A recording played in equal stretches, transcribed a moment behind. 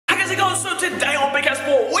how's it going? So today on Big Cat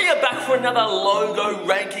Sport, we are back for another logo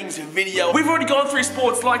rankings video. We've already gone through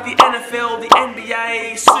sports like the NFL, the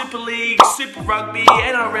NBA, Super League, Super Rugby,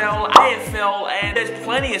 NRL, AFL, and there's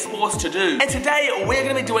plenty of sports to do. And today, we're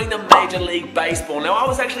going to be doing the Major League Baseball. Now, I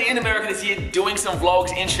was actually in America this year doing some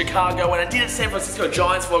vlogs in Chicago, and I did a San Francisco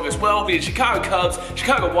Giants vlog as well. We did Chicago Cubs,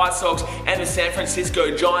 Chicago White Sox, and the San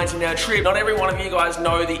Francisco Giants in our trip. Not every one of you guys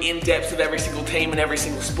know the in-depth of every single team and every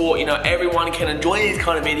single sport. You know, everyone can enjoy these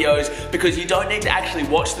kind of videos because you don't need to actually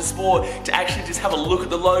watch the sport to actually just have a look at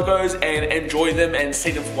the logos and enjoy them and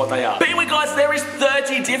see them for what they are. But anyway guys, there is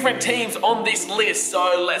 30 different teams on this list,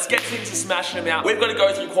 so let's get into smashing them out. We've got to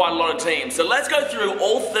go through quite a lot of teams. So let's go through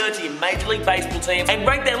all 30 Major League Baseball teams and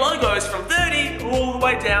rank their logos from 30 all the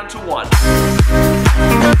way down to 1.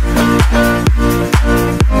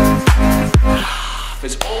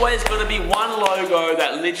 There's always going to be one logo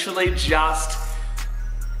that literally just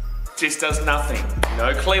does nothing. You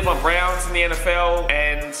know, Cleveland Browns in the NFL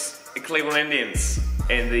and the Cleveland Indians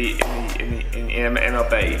in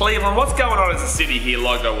MLB. Cleveland, what's going on as a city here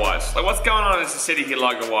logo-wise? Like, what's going on as a city here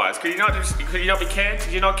logo-wise? Could you not be care?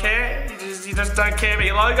 Did you not care? You just don't care about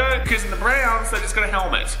your logo? Because in the Browns, they just got a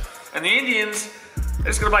helmet. And the Indians, they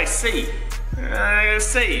just got to play C.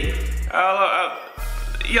 C.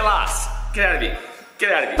 You're last. Get out of here.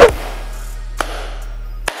 Get out of here.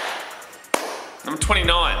 Number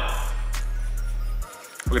 29.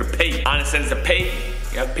 We're gonna P. I understand it's a P.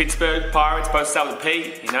 You know, Pittsburgh Pirates both start with a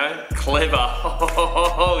P, you know? Clever.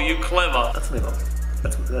 Oh, you clever. Let's move on.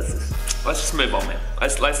 Let's just move on, man.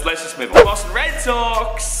 Let's just move on. Boston Red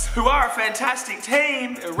Sox, who are a fantastic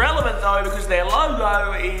team. Irrelevant though, because their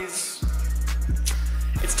logo is...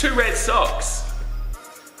 it's two red socks.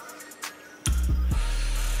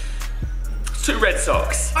 Two red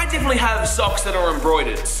socks. I definitely have socks that are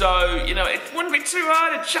embroidered, so, you know, it wouldn't be too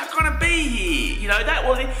hard to chuck on a B here. You know, that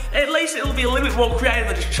will, at least it'll be a little bit more creative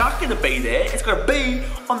than just chucking a B there. It's got a B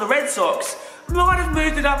on the Red Sox. Might have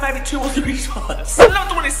moved it up maybe 2 or 3 spots.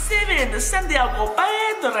 Number 27, the San Diego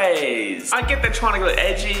Padres. I get they're trying to go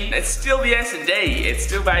edgy. It's still the S&D. It's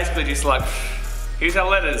still basically just like, here's our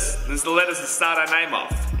letters. There's the letters that start our name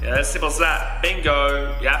off. Yeah, as simple as that.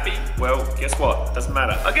 Bingo. You happy? Well, guess what? Doesn't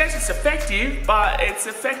matter. I guess it's effective, but it's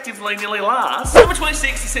effectively nearly last. Number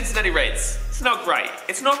 26, the Cincinnati Reds. It's not great.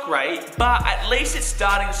 It's not great, but at least it's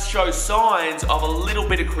starting to show signs of a little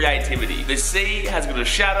bit of creativity. The C has got a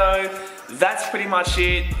shadow. That's pretty much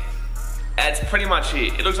it. That's pretty much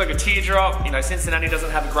it. It looks like a teardrop. You know, Cincinnati doesn't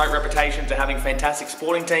have a great reputation to having fantastic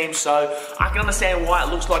sporting teams, so I can understand why it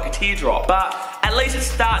looks like a teardrop. But at least it's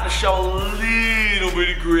starting to show a little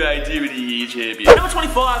bit of creativity here, champion. Number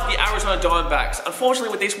 25, the Arizona Diamondbacks. Unfortunately,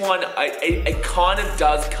 with this one, it kind of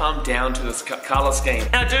does come down to the color scheme.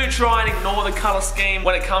 Now, do try and ignore the color scheme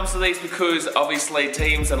when it comes to these because obviously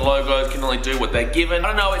teams and logos can only do what they're given. I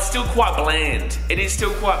don't know, it's still quite bland. It is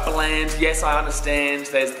still quite bland. Yes, I understand.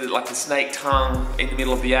 There's like the snake tongue in the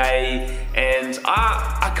middle of the A, and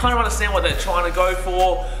I kind of understand what they're trying to go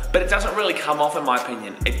for, but it doesn't really come off in my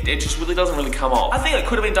opinion. It just really doesn't really come off. I think it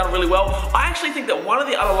could have been done really well. I actually think that one of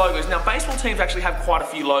the other logos, now baseball teams actually have quite a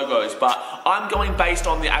few logos, but I'm going based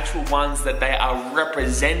on the actual ones that they are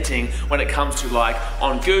representing when it comes to like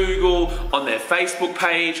on Google, on their Facebook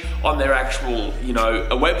page, on their actual, you know,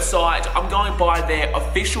 a website. I'm going by their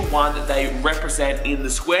official one that they represent in the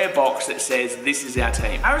square box that says this is our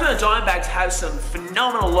team. Arizona Diamondbacks have some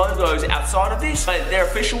phenomenal logos outside of this, but their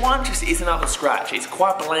official one just isn't up to scratch. It's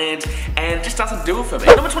quite bland and just doesn't do it for me.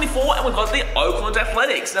 Number 24, and we've got the Oakland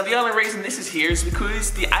Athletics. Now the only reason this is here is because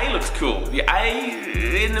the A looks cool. The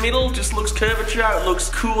A in the middle just looks curvature, it looks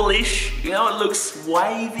coolish, you know, it looks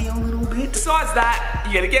wavy a little bit. Besides that,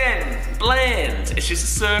 yet again, bland. It's just a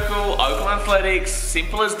circle, Oakland Athletics,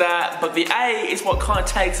 simple as that, but the A is what kind of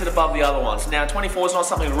takes it above the other ones. Now 24 is not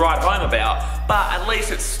something to write home about, but at least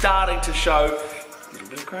it's starting to show a little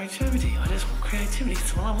bit of creativity. I just want creativity,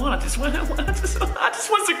 that's all I want. I just want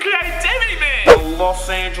some creativity, man! The Los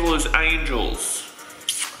Angeles Angels.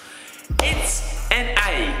 It's an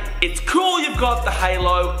A. It's cool you've got the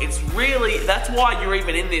halo. It's really, that's why you're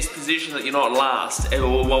even in this position that you're not last,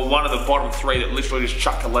 or well, one of the bottom 3 that literally just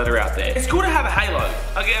chuck a letter out there. It's cool to have a halo.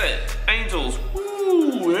 I get it. Angels.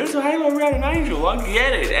 Ooh, there's a halo around an angel. I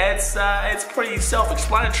get it. It's pretty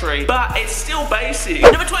self-explanatory, but it's still basic.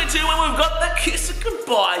 Number 22, and we've got the kiss of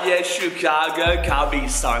goodbye. Yeah, Chicago Cubbies,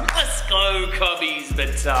 son. Let's go Cubbies,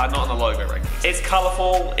 but not on the logo ranking. It's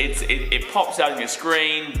colourful. It pops out on your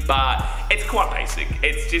screen, but it's quite basic.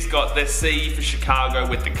 It's just got the C for Chicago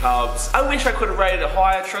with the Cubs. I wish I could have rated it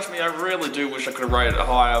higher. Trust me, I really do wish I could have rated it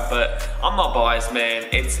higher, but I'm not biased, man.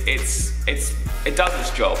 It's It does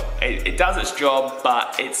its job. It does its job,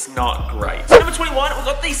 but it's not great. So number 21, we've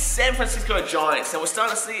got the San Francisco Giants. Now we're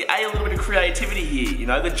starting to see a little bit of creativity here. You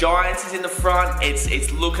know, the Giants is in the front.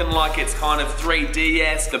 It's looking like it's kind of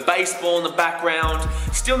 3DS. The baseball in the background.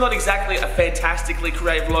 Still not exactly a fantastically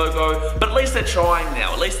creative logo, but at least they're trying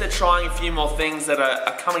now. At least they're trying a few more things that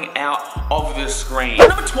are coming out of the screen.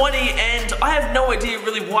 Number 20, and I have no idea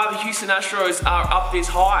really why the Houston Astros are up this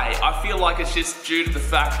high. I feel like it's just due to the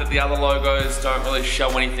fact that the other logos don't really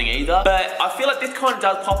show anything either. But I feel like this kind of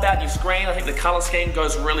does pop out in your screen. I think the color scheme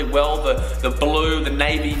goes really well. The blue, the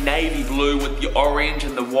navy blue with the orange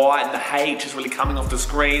and the white and the H is really coming off the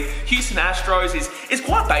screen. Houston Astros is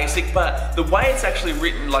quite basic, but the way it's actually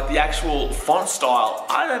written, like the actual font style,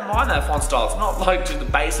 I don't mind that font style. It's not like just the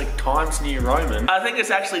basic Times New Roman. I think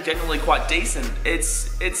it's actually genuinely quite decent. It's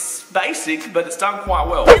basic, but it's done quite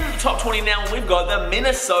well. In the top 20 now, we've got the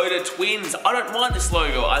Minnesota Twins. I don't mind this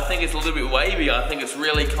logo. I think it's a little bit wavy. I think it's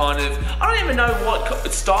really kind of, I don't even know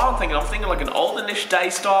what style I'm thinking. I'm thinking like an olden-ish day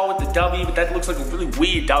style with the W, but that looks like a really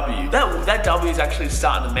weird W. That W is actually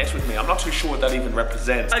starting to mess with me. I'm not too sure what that even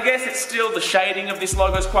represents. I guess it's still the shading of this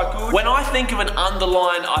logo is quite good. When I think of an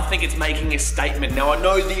underline, I think it's making a statement. Now I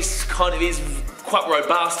know this kind of is quite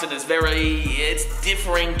robust and it's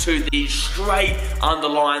differing to the straight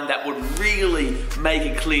underline that would really make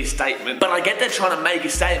a clear statement. But I get they're trying to make a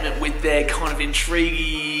statement with their kind of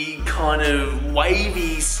intriguing, kind of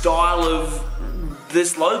wavy style of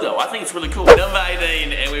this logo. I think it's really cool. Number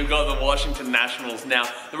 18, and we've got the Washington Nationals. Now,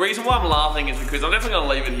 the reason why I'm laughing is because I'm definitely going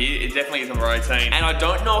to leave it here. It definitely is number 18. And I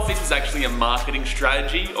don't know if this was actually a marketing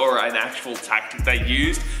strategy or an actual tactic they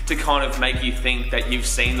used to kind of make you think that you've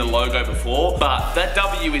seen the logo before. But that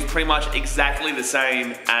W is pretty much exactly the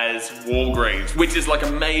same as Walgreens, which is like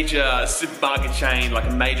a major supermarket chain, like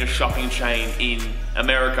a major shopping chain in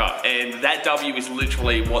America, and that W is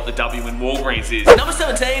literally what the W in Walgreens is. Number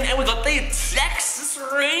 17, and we got the Texas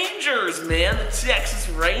Rangers, man. The Texas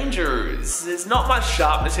Rangers. There's not much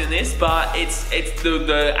sharpness in this, but it's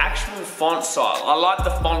the actual font style. I like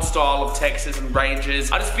the font style of Texas and Rangers.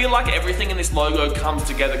 I just feel like everything in this logo comes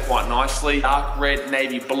together quite nicely. Dark red,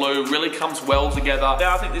 navy blue really comes well together.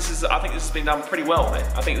 Yeah, I think this has been done pretty well, man.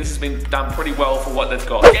 I think this has been done pretty well for what they've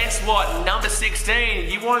got. Guess what? Number 16.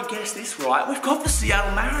 You won't guess this right. We've got the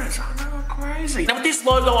Seattle Mariners. I know, crazy. Now with this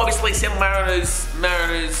logo, obviously Seattle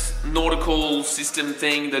Mariners nautical system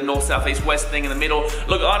thing, the north, south, east, west thing in the middle.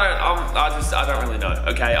 Look, I don't really know,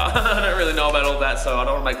 okay? I don't really know about all that, so I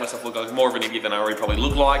don't want to make myself look like more of an idiot than I already probably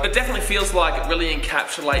look like. But it definitely feels like it really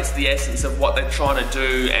encapsulates the essence of what they're trying to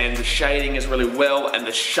do, and the shading is really well, and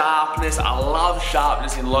the sharpness. I love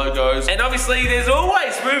sharpness in logos. And obviously, there's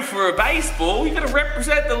always room for a baseball. You gotta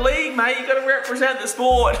represent the league, mate. You gotta represent the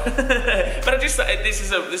sport. But this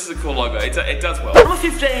is a cool logo. It does well. Number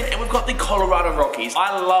 15, and we've got the Colorado Rockies.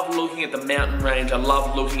 I love looking at the mountain range. I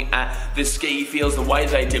love looking at the ski fields, the way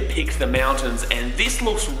they depict the mountains, and this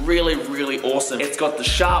looks really, really awesome. It's got the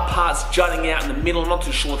sharp parts jutting out in the middle. I'm not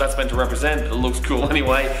too sure what that's meant to represent, but it looks cool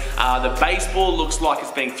anyway. The baseball looks like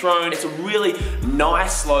it's being thrown. It's a really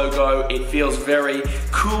nice logo. It feels very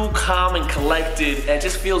cool, calm, and collected. It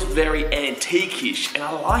just feels very antique-ish, and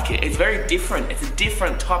I like it. It's very different. It's a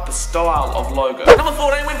different type of style of logo. Number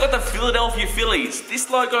 14, we've got the Philadelphia Phillies. This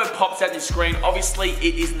logo pops out your screen. Obviously,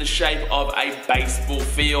 it is in the shape of a baseball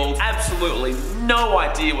field. Absolutely no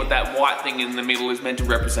idea what that white thing in the middle is meant to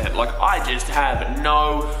represent. Like, I just have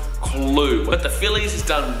no clue. But the Phillies has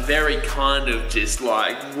done very kind of just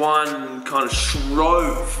like one kind of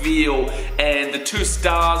stroke feel, and the two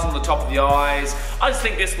stars on the top of the eyes. I just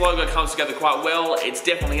think this logo comes together quite well. It's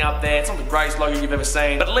definitely up there. It's not the greatest logo you've ever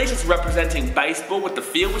seen, but at least it's representing baseball with the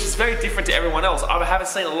field, which is very different to everyone else. I haven't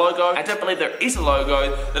seen a logo, I don't believe there is a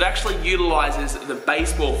logo that actually utilizes the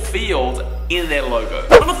baseball field in their logo.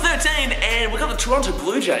 Number 13, and we've got the Toronto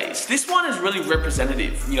Blue Jays. This one is really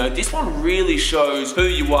representative. You know, this one really shows who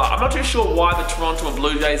you are. I'm not too sure why the Toronto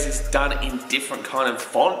Blue Jays is done in different kind of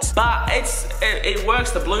fonts, but it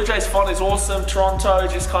works. The Blue Jays font is awesome. Toronto,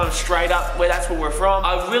 just kind of straight up where that's where we're from.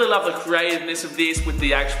 I really love the creativeness of this with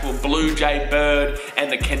the actual Blue Jay bird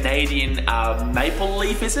and the Canadian maple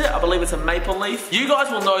leaf, is it? I believe it's a maple leaf. You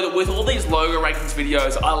guys will know that with all these logo rankings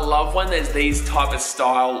videos, I love when there's these type of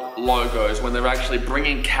style logos, when they're actually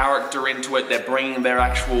bringing character into into it. They're bringing their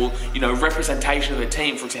actual, representation of their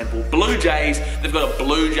team. For example, Blue Jays, they've got a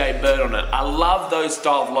Blue Jay bird on it. I love those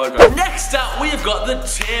style of logos. Next up, we have got the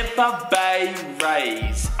Tampa Bay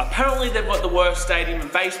Rays. Apparently, they've got the worst stadium in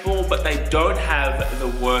baseball, but they don't have the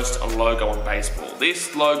worst logo in baseball.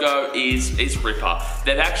 This logo is ripper.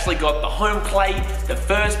 They've actually got the home plate, the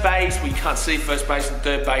first base. We can't see first base and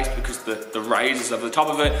third base because the Rays is over the top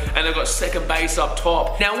of it, and they've got second base up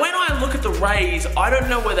top. Now, when I look at the Rays, I don't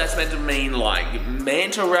know whether that's meant to mean like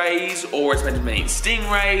manta rays, or it's meant to mean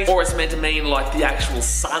stingrays, or it's meant to mean like the actual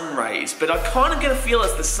sun rays. But I kind of get a feel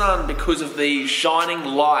it's the sun because of the shining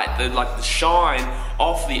light, the shine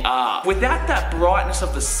off the arc. Without that brightness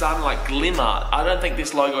of the sun, like glimmer, I don't think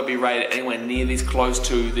this logo would be rated anywhere near this close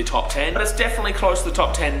to the top 10, but it's definitely close to the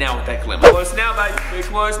top 10 now with that glimmer. Close now, baby. We're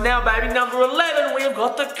close now, baby. Number 11, we have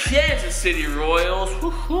got the Kansas City Royals.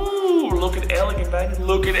 Woohoo! Looking elegant, baby.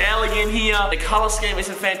 Looking elegant here. The color scheme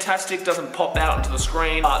isn't fantastic, doesn't pop out into the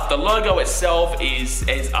screen, but the logo itself is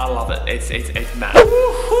I love it. It's mad.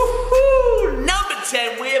 Woohoo! Number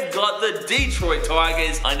 10, we have got the Detroit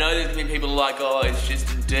Tigers. I know there's been people like, oh, it's just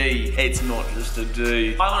a D. It's not just a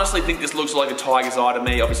D. I honestly think this looks like a Tiger's eye to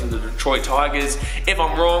me, obviously the Detroit Tigers. If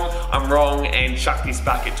I'm wrong, and chuck this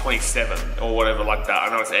back at 27 or whatever like that. I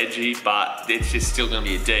know it's edgy, but it's just still gonna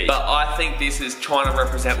be a D. But I think this is trying to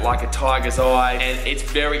represent like a Tiger's eye, and it's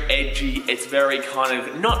very edgy. It's very kind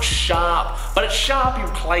of, not sharp, but it's sharp in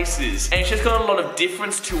places. And it's just got a lot of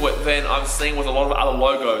difference to it than I've seen with a lot of other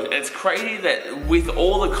logos. And it's crazy that with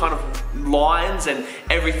all the kind of lines and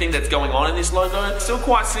everything that's going on in this logo, it's still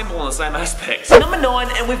quite simple in the same aspects. Number 9,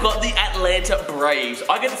 and we've got the Atlanta Braves.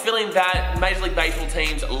 I get the feeling that Major League Baseball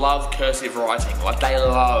teams love cursive writing. Like, they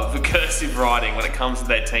love cursive writing when it comes to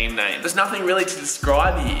their team name. There's nothing really to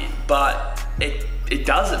describe here, but it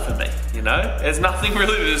does it for me, There's nothing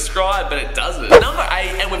really to describe, but it does it. Number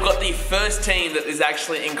 8, and we've got the first team that is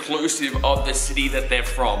actually inclusive of the city that they're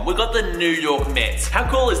from. We've got the New York Mets. How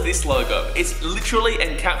cool is this logo? It's literally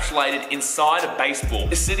encapsulated inside of baseball.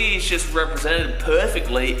 The city is just represented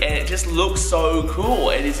perfectly, and it just looks so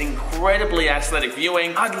cool. It is incredibly aesthetic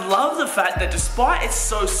viewing. I love the fact that despite it's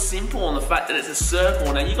so simple and the fact that it's a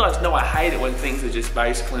circle, now you guys know I hate it when things are just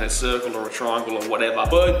basically in a circle or a triangle or whatever,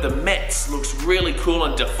 but the Mets looks really cool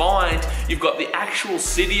and defined. You've got the actual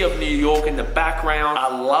city of New York in the background.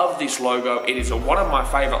 I love this logo. It is one of my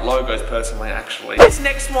favorite logos personally, actually. This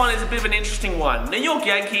next one is a bit of an interesting one. New York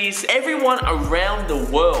Yankees, everyone around the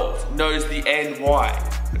world knows the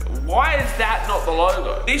NY. Why is that not the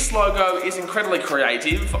logo? This logo is incredibly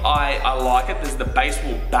creative. I like it. There's the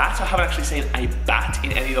baseball bat. I haven't actually seen a bat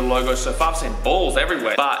in any of the logos so far. I've seen balls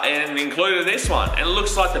everywhere, and included this one. And it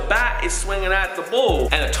looks like the bat is swinging at the ball.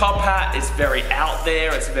 And the top hat is very out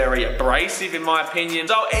there. It's very abrasive in my opinion.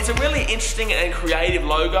 So it's a really interesting and creative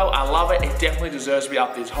logo. I love it. It definitely deserves to be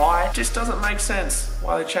up this high. It just doesn't make sense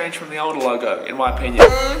why they changed from the older logo, in my opinion.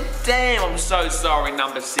 Damn, I'm so sorry,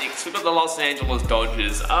 number 6. We've got the Los Angeles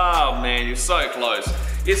Dodgers. Oh man, you're so close.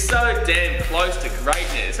 You're so damn close to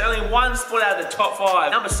greatness. Only one spot out of the top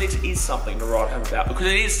 5. Number 6 is something to write home about because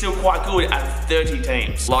it is still quite good out of 30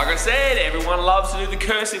 teams. Like I said, everyone loves to do the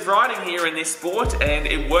cursive writing here in this sport, and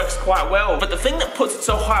it works quite well. But the thing that puts it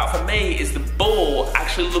so high up for me is the ball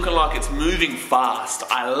actually looking like it's moving fast.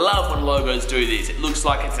 I love when logos do this. It looks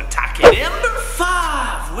like it's attacking. Number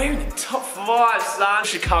 5, we're in the top 5, son.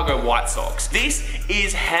 Chicago White Sox. This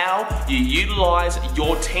is how you utilize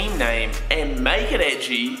your team name and make it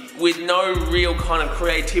edgy with no real kind of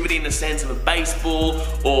creativity in the sense of a baseball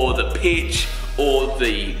or the pitch or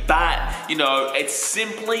the bat. It's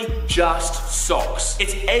simply just Sox.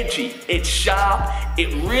 It's edgy, it's sharp, it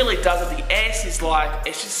really does it. The S is like,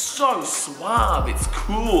 it's just so suave, it's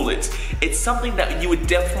cool, it's something that you would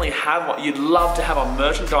definitely have, you'd love to have on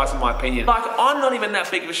merchandise in my opinion. Like, I'm not even that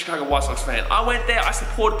big of a Chicago White Sox fan. I went there, I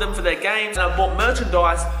supported them for their games, and I bought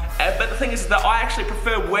merchandise. But the thing is that I actually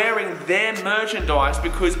prefer wearing their merchandise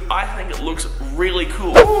because I think it looks really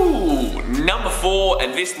cool. Ooh, number 4,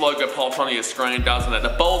 and this logo pops on your screen, doesn't it?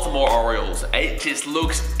 The Baltimore Orioles. It just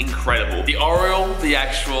looks incredible. The Oriole, the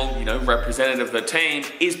actual, representative of the team,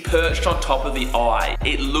 is perched on top of the eye.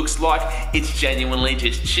 It looks like it's genuinely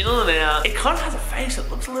just chilling out. It kind of has a face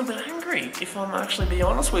that looks a little bit angry, if I'm actually being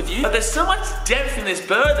honest with you. But there's so much depth in this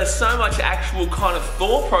bird. There's so much actual kind of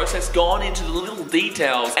thought process gone into the little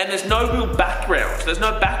details. And there's no real background. There's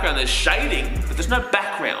no background. There's shading, but there's no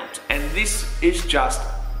background. And this is just...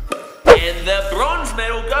 And the bronze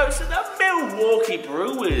medal goes to the Milwaukee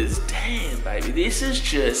Brewers. Damn, baby. This is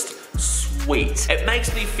just sweet. It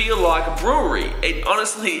makes me feel like a brewery. It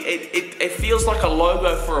honestly, it feels like a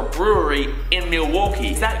logo for a brewery in Milwaukee.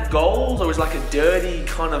 Is that gold, or is it like a dirty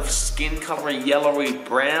kind of skin colory, yellowy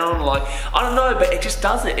brown? Like, I don't know, but it just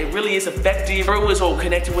does it. It really is effective. Brewers all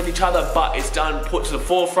connected with each other, but it's done, put to the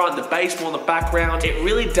forefront, the baseball in the background. It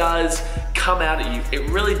really does come out at you. It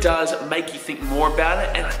really does make you think more about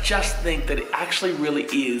it, and I just think that it actually really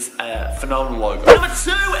is a phenomenal logo. Number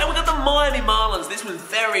 2, and we got the Miami Marlins. This was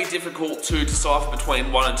very difficult to decipher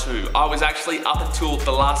between 1 and 2. I was actually up until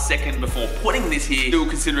the last second before putting this here, still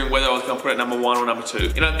considering whether I was going to put it at number 1 or number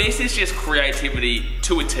 2. You know, this is just creativity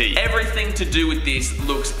to a T. Everything to do with this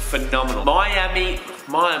looks phenomenal. Miami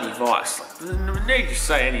Vice. No need to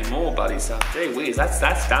say any more, buddy. So, gee whiz, that's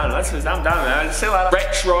done. I'm done, man. See you later.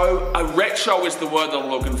 Retro. A retro is the word that I'm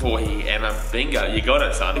looking for here, and bingo, you got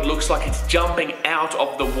it, son. It looks like it's jumping out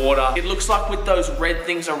of the water. It looks like with those red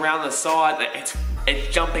things around the side,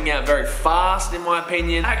 it's jumping out very fast, in my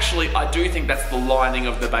opinion. Actually, I do think that's the lining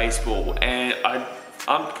of the baseball, and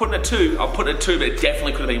I'm putting it 2. I'm putting it 2, but it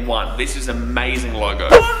definitely could have been 1. This is an amazing logo.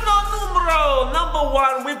 Number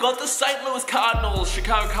 1, we've got the St. Louis Cardinals.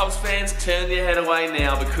 Chicago Cubs fans, turn your head away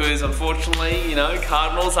now, because unfortunately, you know,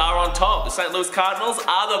 Cardinals are on top. The St. Louis Cardinals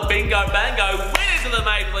are the bingo bango winners of the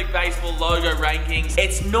Major League Baseball logo rankings.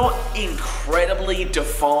 It's not incredibly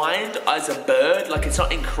defined as a bird, like it's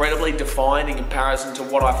not incredibly defined in comparison to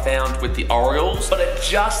what I found with the Orioles, but it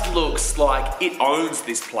just looks like it owns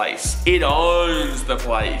this place. It owns the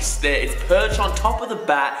place. It's perched on top of the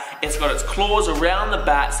bat. It's got its claws around the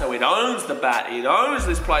bat, so it owns the bat. It owns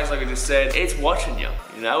this place, like I just said. It's watching you.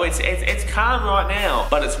 You know, it's calm right now,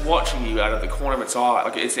 but it's watching you out of the corner of its eye.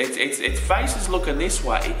 Like its face is looking this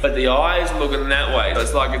way, but the eyes are looking that way. So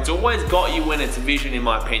it's like it's always got you in its vision, in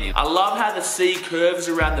my opinion. I love how the C curves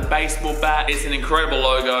around the baseball bat. It's an incredible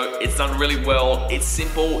logo. It's done really well. It's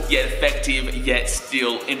simple yet effective, yet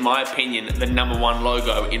still, in my opinion, the number 1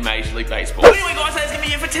 logo in Major League Baseball. But anyway, guys, that's gonna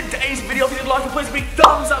be it for today's video. If you did like it, please give me a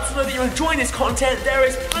thumbs up to know that you're enjoying this content. There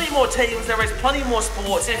is plenty more teams. There is plenty more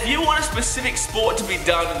sports. If you want a specific sport to be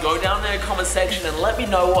done, go down there in the comment section and let me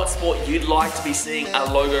know what sport you'd like to be seeing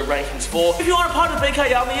a logo rankings for. If you want a part of the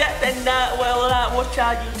BK Army yet, then what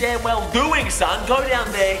are you damn well doing, son? Go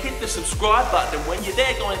down there, hit the subscribe button, and when you're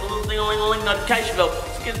there, go on the little ding-a-ling-a-ling notification bell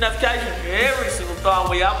to get a notification every single time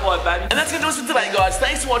we upload, baby. And that's gonna do us for today, guys.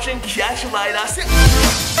 Thanks for watching. Catch you later.